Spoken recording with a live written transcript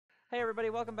Hey everybody,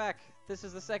 welcome back. This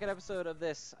is the second episode of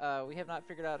this. We have not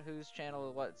figured out whose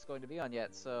channel what's going to be on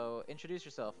yet, so introduce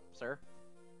yourself, sir.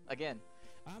 Again.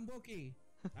 I'm Wokey.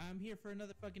 I'm here for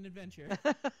another fucking adventure.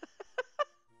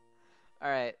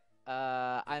 Alright,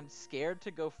 I'm scared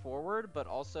to go forward, but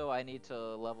also I need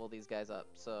to level these guys up,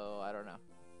 so I don't know.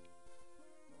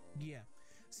 Yeah.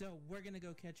 So we're gonna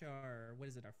go catch our, what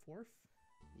is it, our fourth?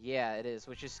 Yeah, it is,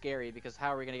 which is scary, because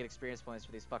how are we going to get experience points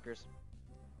for these fuckers?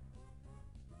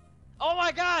 Oh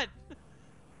my god!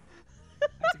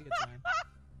 That's a good sign.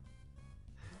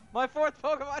 My fourth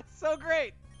Pokemon is so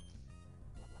great!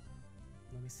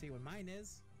 Let me see what mine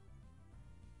is.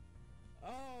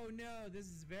 Oh no, this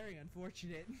is very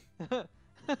unfortunate.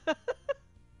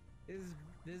 This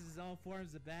is all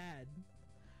forms of bad.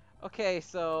 Okay,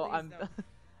 so Please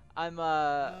I'm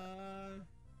oh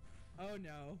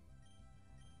no.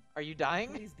 Are you dying?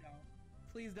 Please don't.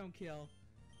 Please don't kill.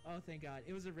 Oh thank god.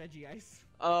 It was a Regice.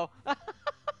 Oh.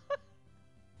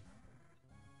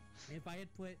 If I had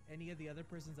put any of the other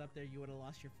persons up there, you would have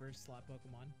lost your first slot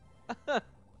Pokemon.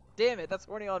 Damn it, that's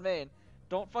Horny on main.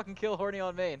 Don't fucking kill Horny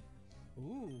on main.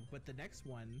 Ooh, but the next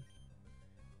one.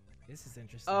 This is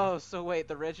interesting. Oh, so wait,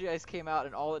 the Regice came out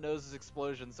and all it knows is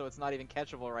explosion, so it's not even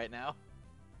catchable right now.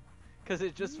 Because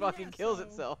it just fucking kills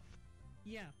itself.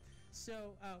 Yeah.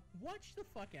 So, watch the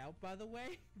fuck out, by the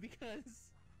way, because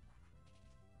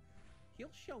he'll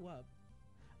show up.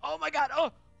 Oh my god,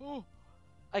 oh! Oh!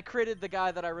 I critted the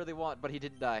guy that I really want, but he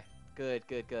didn't die. Good,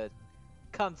 good, good.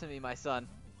 Come to me, my son.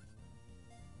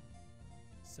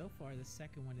 So far, the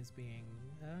second one is being,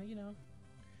 you know,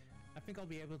 I think I'll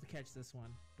be able to catch this one,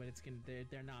 but it's gonna,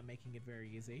 they're not making it very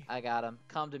easy. I got him.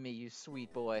 Come to me, you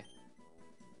sweet boy.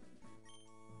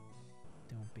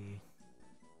 Don't be.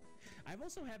 I've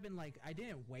also been like, I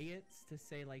didn't weigh it to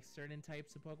say like certain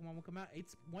types of Pokemon will come out.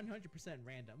 It's 100%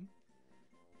 random.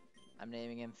 I'm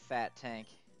naming him Fat Tank.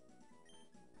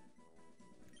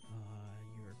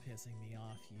 You were pissing me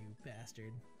off, you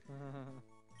bastard.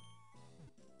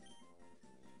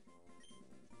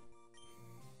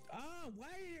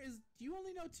 You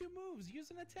only know 2 moves?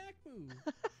 Use an attack move.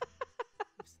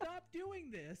 Stop doing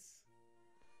this.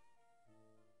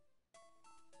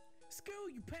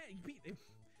 Skoo, you beat him.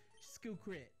 Skoo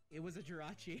crit. It was a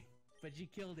Jirachi, but you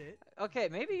killed it. Okay,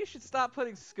 maybe you should stop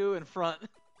putting Skoo in front.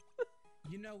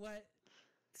 You know what?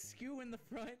 Skoo in the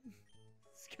front,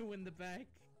 Skoo in the back.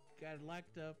 Got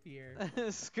locked up here.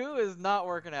 Skoo is not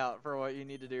working out for what you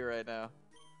need to do right now.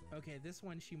 Okay, this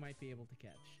one she might be able to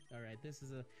catch. Alright, this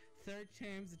is a third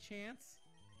time's a chance.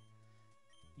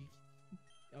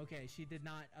 Okay, she did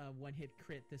not one-hit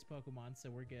crit this Pokemon, so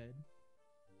we're good.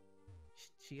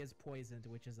 She is poisoned,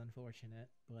 which is unfortunate,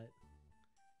 but...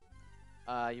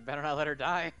 You better not let her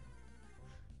die.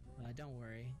 Don't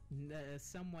worry.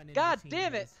 Someone in God the team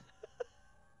damn it! is...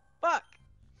 Fuck!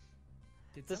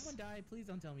 Did someone die? Please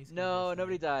don't tell me. No,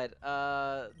 nobody died.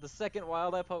 The second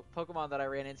wild type Pokemon that I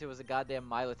ran into was a goddamn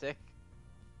Milotic.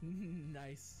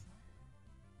 Nice.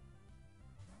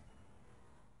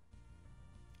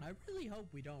 I really hope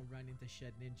we don't run into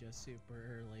Shed Ninja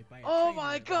super early. Oh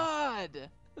my god!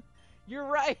 You're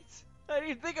right! I didn't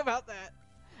even think about that!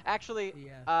 Actually,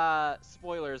 yeah.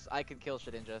 Spoilers, I can kill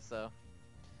Shedinja, so...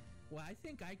 Well, I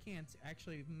think I can't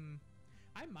actually...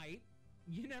 I might.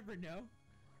 You never know.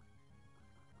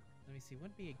 Let me see,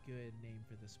 what'd be a good name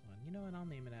for this one? You know what, I'll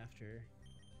name it after...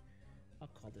 I'll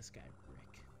call this guy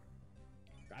Rick.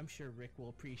 I'm sure Rick will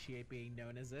appreciate being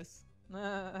known as this.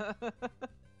 Alright.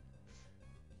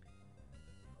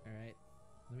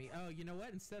 Let me... Oh, you know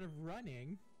what? Instead of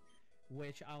running,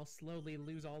 which I'll slowly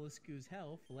lose all the Skoo's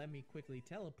health, let me quickly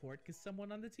teleport, because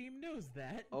someone on the team knows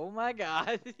that. Oh my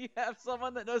god, you have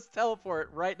someone that knows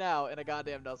teleport right now in a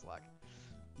goddamn Nuzlocke.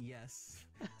 Yes.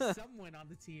 Someone on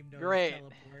the team knows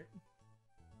teleport.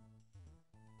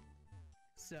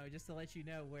 So, just to let you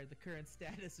know where the current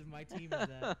status of my team is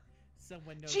at,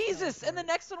 someone knows Jesus! teleport. And the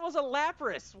next one was a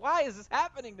Lapras! Why is this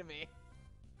happening to me?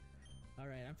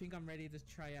 Alright, I think I'm ready to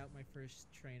try out my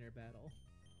first trainer battle.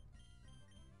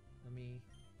 Let me...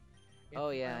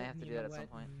 Oh yeah, I have to do that at some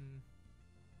point.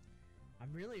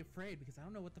 I'm really afraid because I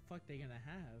don't know what the fuck they're gonna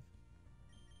have.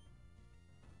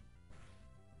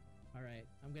 Alright,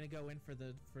 I'm gonna go in for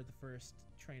the first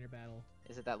trainer battle.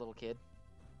 Is it that little kid?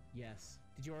 Yes.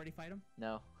 Did you already fight him?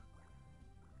 No.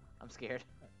 I'm scared.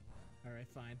 Alright,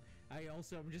 fine.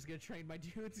 I'm just gonna train my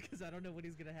dudes because I don't know what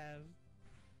he's gonna have.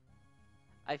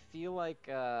 I feel like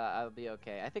I'll be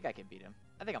okay. I think I can beat him.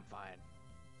 I think I'm fine.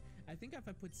 I think if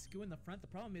I put Skoo in the front, the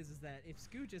problem is that if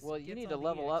Skoo just Well, you need to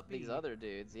level up these other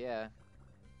dudes, yeah.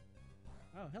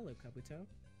 Oh, hello, Kabuto.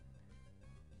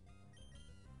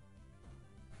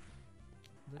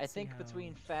 I think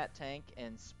between Fat Tank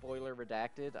and Spoiler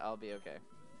Redacted, I'll be okay.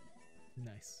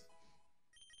 Nice.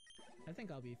 I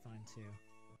think I'll be fine too.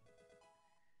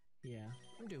 Yeah,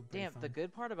 I'm doing pretty Damn, fine. the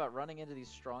good part about running into these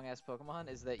strong-ass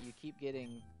Pokemon is that you keep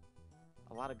getting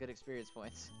a lot of good experience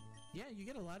points. Yeah, you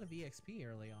get a lot of EXP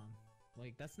early on.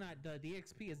 Like, that's not... The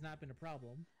EXP has not been a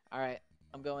problem. Alright,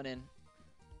 I'm going in.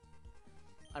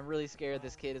 I'm really scared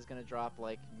this kid is gonna drop,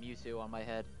 like, Mewtwo on my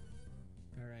head.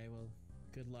 Alright, well,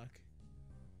 good luck.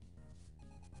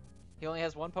 He only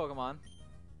has one Pokemon.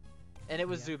 And it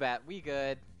was Zubat. We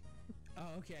good.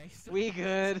 Oh, okay. So, we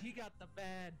good. So he got the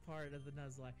bad part of the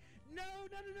Nuzlocke. No,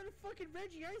 not another fucking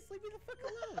Regice. Leave me the fuck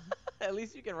alone. At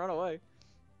least you can run away.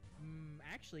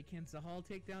 Actually, can Zahal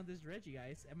take down this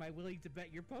Regice? Am I willing to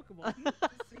bet your Pokemon?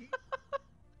 See?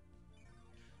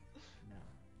 No,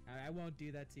 I won't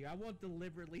do that to you. I won't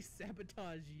deliberately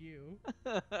sabotage you.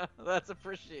 That's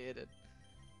appreciated.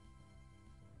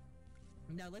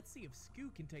 Now let's see if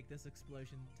Scoo can take this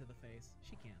explosion to the face.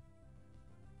 She can.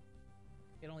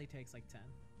 It only takes like 10.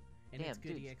 And damn, it's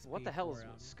good dude, EXP what the hell is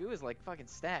Scoo is like fucking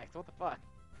stacked. What the fuck?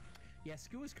 Yeah,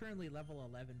 Scoo is currently level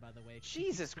 11, by the way.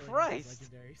 Jesus Christ!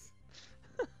 Legendaries.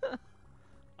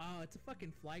 Oh, it's a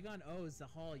fucking Flygon. Oh,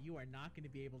 Zahal, you are not going to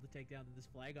be able to take down this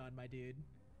Flygon, my dude.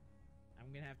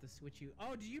 I'm going to have to switch you.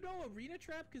 Oh, do you know Arena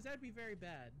Trap? Because that'd be very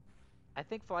bad. I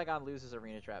think Flygon loses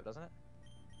Arena Trap, doesn't it?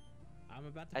 I'm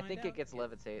about to find out. I think it gets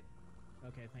Levitate.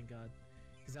 Okay, thank God.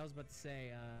 Because I was about to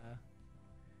say,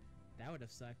 that would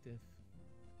have sucked if...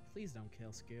 Please don't kill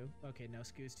Scoo. Okay, no,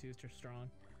 Scoo's too strong.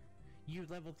 You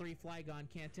level 3 Flygon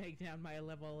can't take down my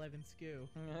level 11 Scoo.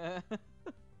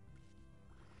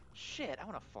 Shit, I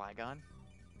want a Flygon.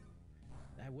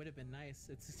 That would have been nice.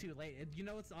 It's too late. You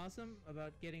know what's awesome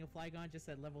about getting a Flygon just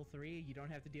at level 3? You don't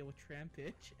have to deal with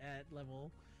Trampitch at level...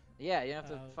 Yeah, you don't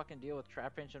have to fucking deal with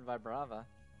Trapinch and Vibrava.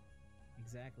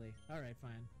 Exactly. Alright,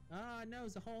 fine. No,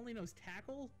 Zahal only knows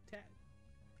Tackle?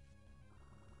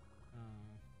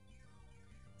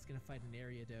 It's gonna fight an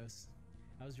Ariados.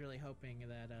 I was really hoping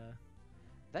that,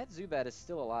 That Zubat is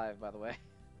still alive, by the way.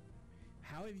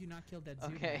 How have you not killed that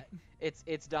Zubat? Okay,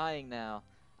 it's dying now.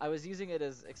 I was using it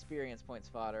as experience points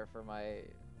fodder for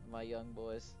my young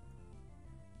boys.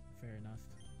 Fair enough.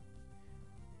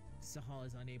 Zahal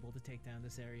is unable to take down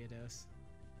this Ariados.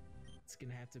 It's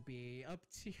gonna have to be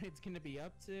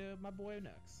up to my boy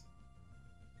Nux.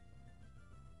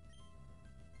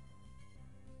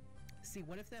 See,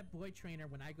 what if that boy trainer,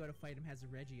 when I go to fight him, has a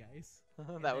Regice?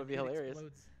 That would be hilarious.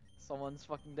 Explodes. Someone's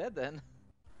fucking dead then.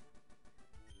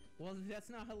 Well, that's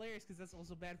not hilarious because that's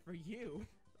also bad for you.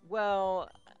 Well,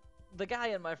 the guy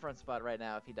in my front spot right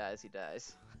now, if he dies, he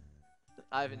dies.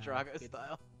 Ivan Drago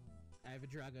style. Ivan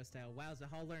Drago style. Wow,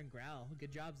 Zahal learned Growl.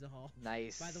 Good job, Zahal.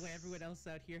 Nice. By the way, everyone else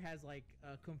out here has like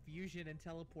Confusion and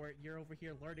Teleport. You're over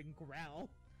here learning Growl.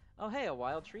 Oh, hey, a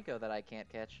wild Trico that I can't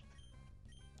catch.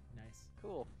 Nice.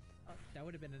 Cool. Oh, that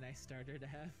would have been a nice starter to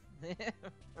have.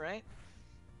 Right?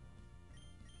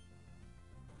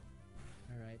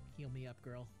 Alright, heal me up,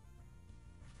 girl.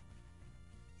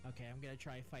 Okay, I'm gonna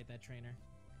try to fight that trainer.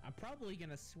 I'm probably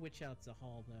gonna switch out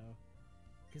Zahal, though.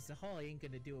 Because Zahal ain't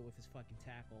gonna do it with his fucking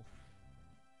tackle.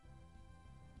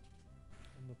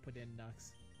 I'm gonna put in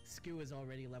Nux. Scoo is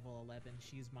already level 11.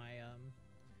 She's my,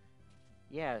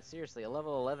 Yeah, seriously, a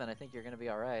level 11, I think you're gonna be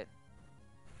alright.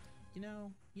 You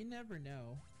know, you never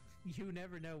know. You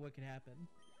never know what could happen.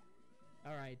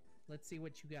 Alright, let's see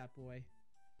what you got, boy.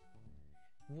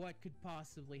 What could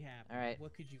possibly happen? Alright,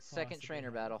 what could you second trainer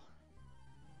battle.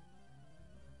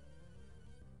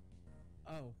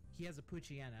 Oh, he has a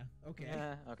Poochyena. Okay.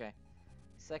 Okay.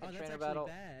 Second trainer that's battle.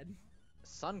 Bad.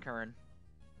 Sunkern.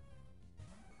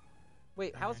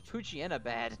 Wait, how's Poochyena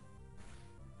bad?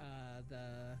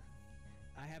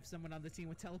 I have someone on the team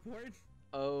with teleport.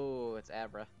 Oh, it's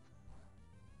Abra.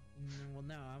 Well,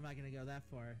 no, I'm not gonna go that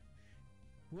far.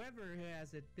 Whoever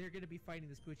has it, they're gonna be fighting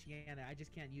this Poochyena. I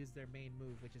just can't use their main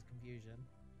move, which is Confusion.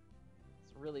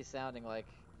 It's really sounding like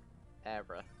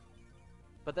Abra.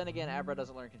 But then again, Abra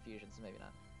doesn't learn Confusion, so maybe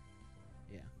not.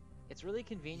 Yeah. It's really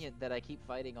convenient that I keep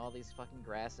fighting all these fucking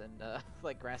grass and,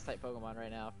 like, grass-type Pokemon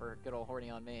right now for good old Horny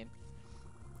on main.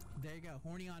 There you go,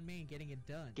 Horny on main, getting it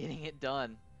done. Getting it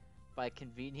done by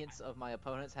convenience of my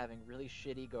opponents having really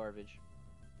shitty garbage.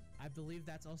 I believe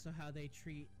that's also how they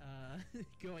treat,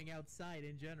 going outside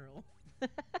in general.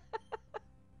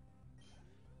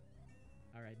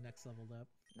 Alright, next leveled up.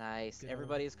 Nice. Good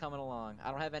Everybody's coming along.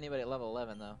 I don't have anybody at level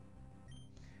 11, though.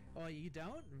 Oh, you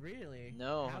don't? Really?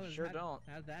 No, I sure don't.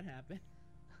 How did that happen?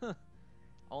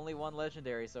 Only one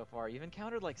legendary so far. You've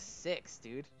encountered like 6,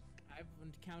 dude. I've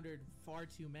encountered far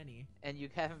too many. And you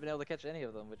haven't been able to catch any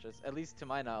of them, which is, at least to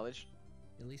my knowledge.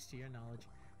 At least to your knowledge.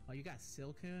 Oh, you got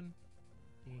Silcoon?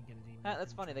 You can get a demon.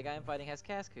 That's funny. The guy I'm fighting has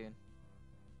Cascoon.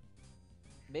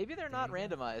 Maybe they're not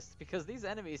randomized because these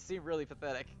enemies seem really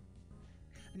pathetic.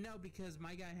 No, because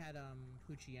my guy had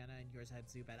Poochyena and yours had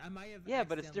Zubat. I might have. Yeah,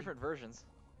 but it's different versions.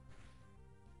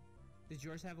 Did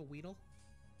yours have a Weedle?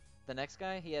 The next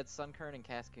guy, he had Sunkern and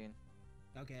Cascoon.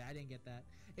 Okay, I didn't get that.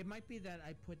 It might be that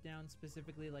I put down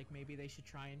specifically like maybe they should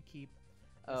try and keep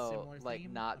a similar like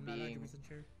theme. not I'm being not 100%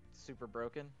 sure. super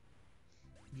broken.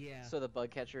 Yeah. So the bug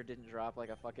catcher didn't drop like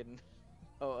a fucking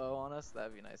OO on us.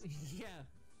 That'd be nice. Yeah.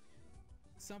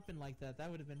 Something like that.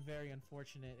 That would have been very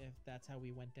unfortunate if that's how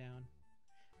we went down.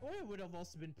 Or it would have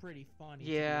also been pretty funny.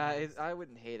 Yeah, I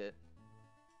wouldn't hate it.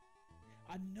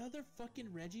 Another fucking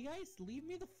Regice? Leave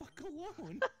me the fuck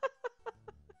alone.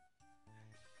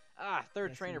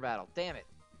 Third trainer battle. Damn it.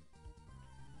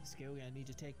 Skill, I need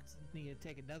to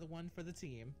take another one for the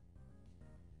team.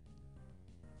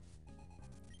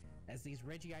 As these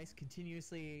Regice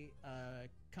continuously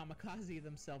kamikaze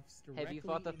themselves directly. Have you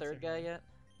fought the third guy yet?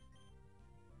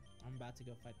 I'm about to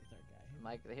go fight the third guy.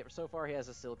 Mike, so far he has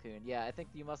a Silcoon. Yeah, I think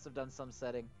you must have done some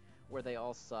setting where they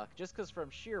all suck. Just because from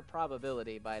sheer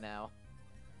probability by now.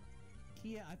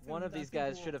 Yeah, one of these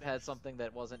guys should have had something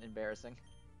that wasn't embarrassing.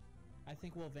 I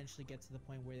think we'll eventually get to the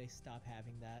point where they stop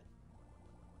having that.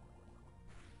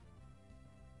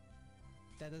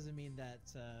 That doesn't mean that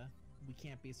we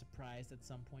can't be surprised at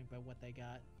some point by what they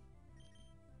got.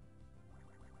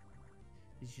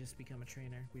 He's just become a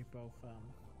trainer. We both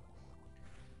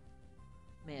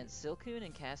Man, Silcoon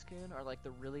and Cascoon are like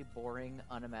the really boring,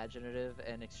 unimaginative,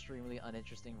 and extremely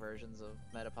uninteresting versions of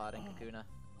Metapod and Kakuna.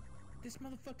 This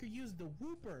motherfucker used the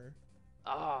Wooper!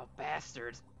 Oh,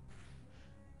 bastard!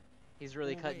 He's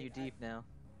really cutting you deep now.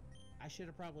 I should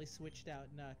have probably switched out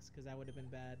Nux, because that would have been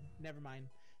bad. Never mind.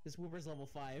 This Wooper's level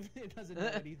 5. It doesn't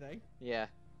know anything. Yeah.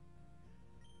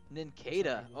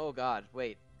 Nincada! Oh god,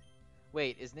 wait.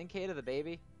 Wait, is Nincada the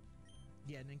baby?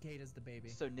 Yeah, Nincada's the baby.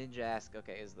 So Ninjask,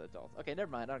 okay, is the adult. Okay,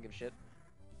 never mind, I don't give a shit.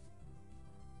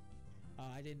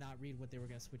 I did not read what they were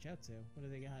going to switch out to. What do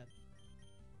they got?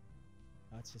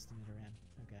 Oh, it's just a Nidoran.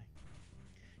 Okay.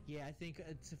 Yeah, I think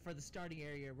for the starting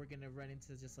area, we're going to run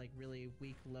into just like really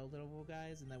weak, low-level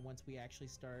guys, and then once we actually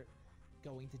start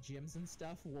going to gyms and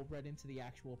stuff, we'll run into the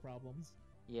actual problems.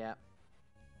 Yeah.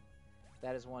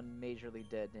 That is one majorly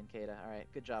dead Nincada. Alright,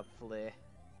 good job, Flea.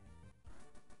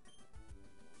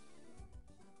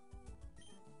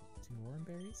 Orange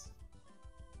berries?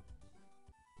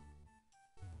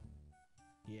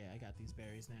 Yeah, I got these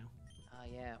berries now. Oh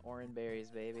yeah, orange berries,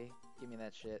 baby. Give me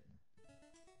that shit.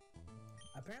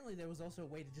 Apparently there was also a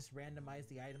way to just randomize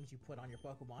the items you put on your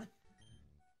Pokemon.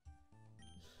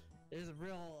 There's a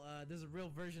real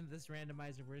version of this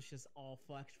randomizer where it's just all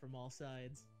fucked from all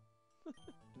sides.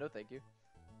 No thank you.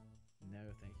 No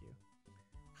thank you.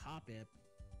 Hoppip.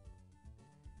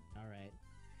 Alright.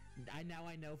 I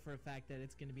know for a fact that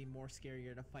it's going to be more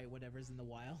scarier to fight whatever's in the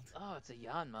wild. Oh, it's a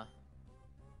Yanma.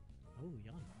 Oh,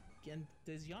 Yanma.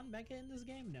 Does Yan Mega in this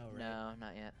game? No, right? No,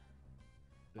 not yet.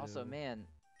 Boo. Also, man,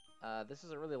 this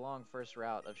is a really long first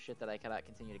route of shit that I cannot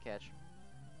continue to catch.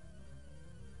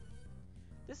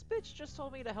 This bitch just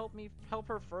told me to help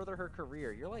her further her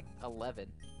career. You're like 11.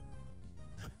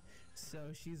 So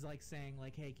she's like saying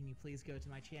like, hey, can you please go to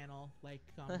my channel, like,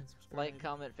 comment, subscribe. Like,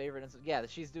 comment, favorite, and yeah,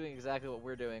 she's doing exactly what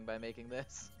we're doing by making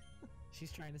this.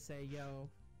 She's trying to say, yo,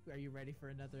 are you ready for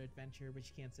another adventure? But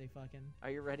she can't say fucking.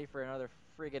 Are you ready for another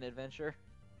friggin' adventure?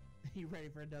 Are you ready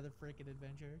for another freaking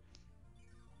adventure?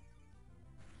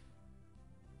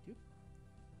 Doop.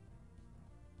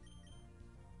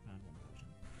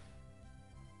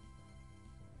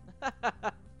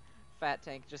 Fat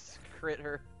Tank just crit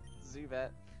her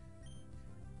Zubat.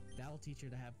 That'll teach her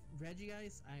to have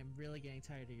Regice. I am really getting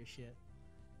tired of your shit.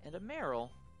 And a Meryl.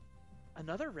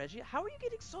 Another Regice? How are you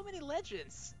getting so many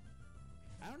legends?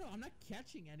 I don't know. I'm not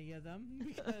catching any of them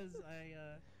because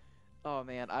Oh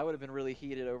man, I would have been really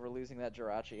heated over losing that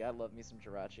Jirachi. I love me some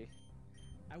Jirachi.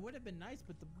 I would have been nice,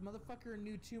 but the motherfucker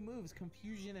knew 2 moves,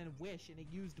 Confusion and Wish, and it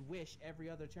used Wish every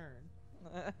other turn.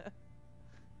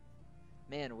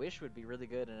 Man, Wish would be really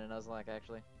good in a Nuzlocke,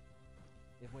 actually.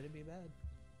 It wouldn't be bad.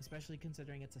 Especially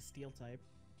considering it's a Steel type.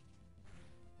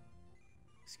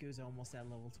 Skew's almost at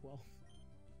level 12.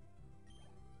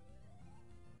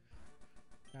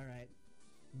 Alright.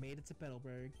 Made it to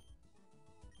Petalburg.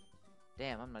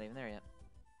 Damn, I'm not even there yet.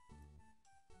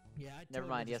 Yeah, I Never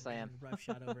mind, yes I am.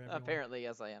 Roughshod over everyone. Apparently,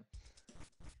 yes I am.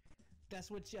 That's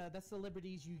what. That's the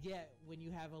liberties you get when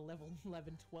you have a level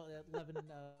 11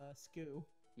 Skew.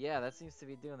 Yeah, that seems to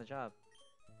be doing the job.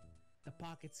 The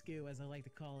pocket Skew, as I like to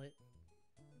call it.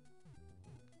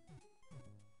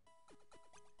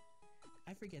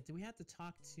 I forget. Do we have to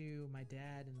talk to my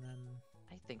dad and then?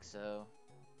 I think so.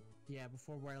 Yeah,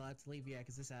 before we're allowed to leave. Yeah,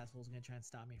 because this asshole's gonna try and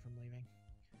stop me from leaving.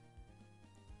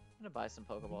 I'm gonna buy some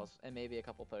Pokeballs and maybe a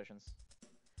couple potions.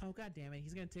 Oh god damn it!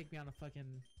 He's gonna take me on a fucking.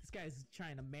 This guy's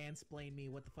trying to mansplain me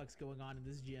what the fuck's going on in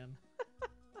this gym.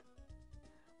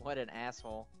 What an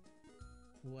asshole.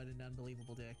 What an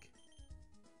unbelievable dick.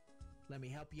 Let me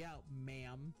help you out,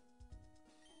 ma'am.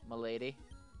 M'lady.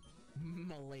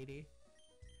 M'lady.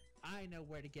 I know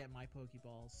where to get my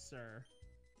Pokeballs, sir.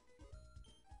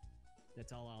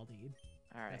 That's all I'll need.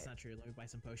 Alright. That's not true. Let me buy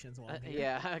some potions while I'm here.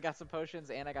 Yeah, I got some potions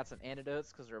and I got some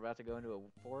antidotes because we're about to go into a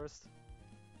forest.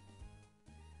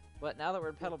 But now that we're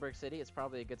in Petalburg City, it's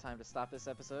probably a good time to stop this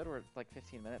episode. We're at like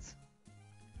 15 minutes.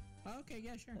 Okay,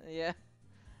 yeah, sure. Yeah.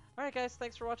 Alright guys,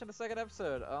 thanks for watching the second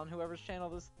episode on whoever's channel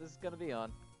this is going to be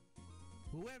on.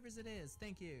 Whoever's it is,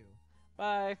 thank you.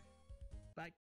 Bye. Bye.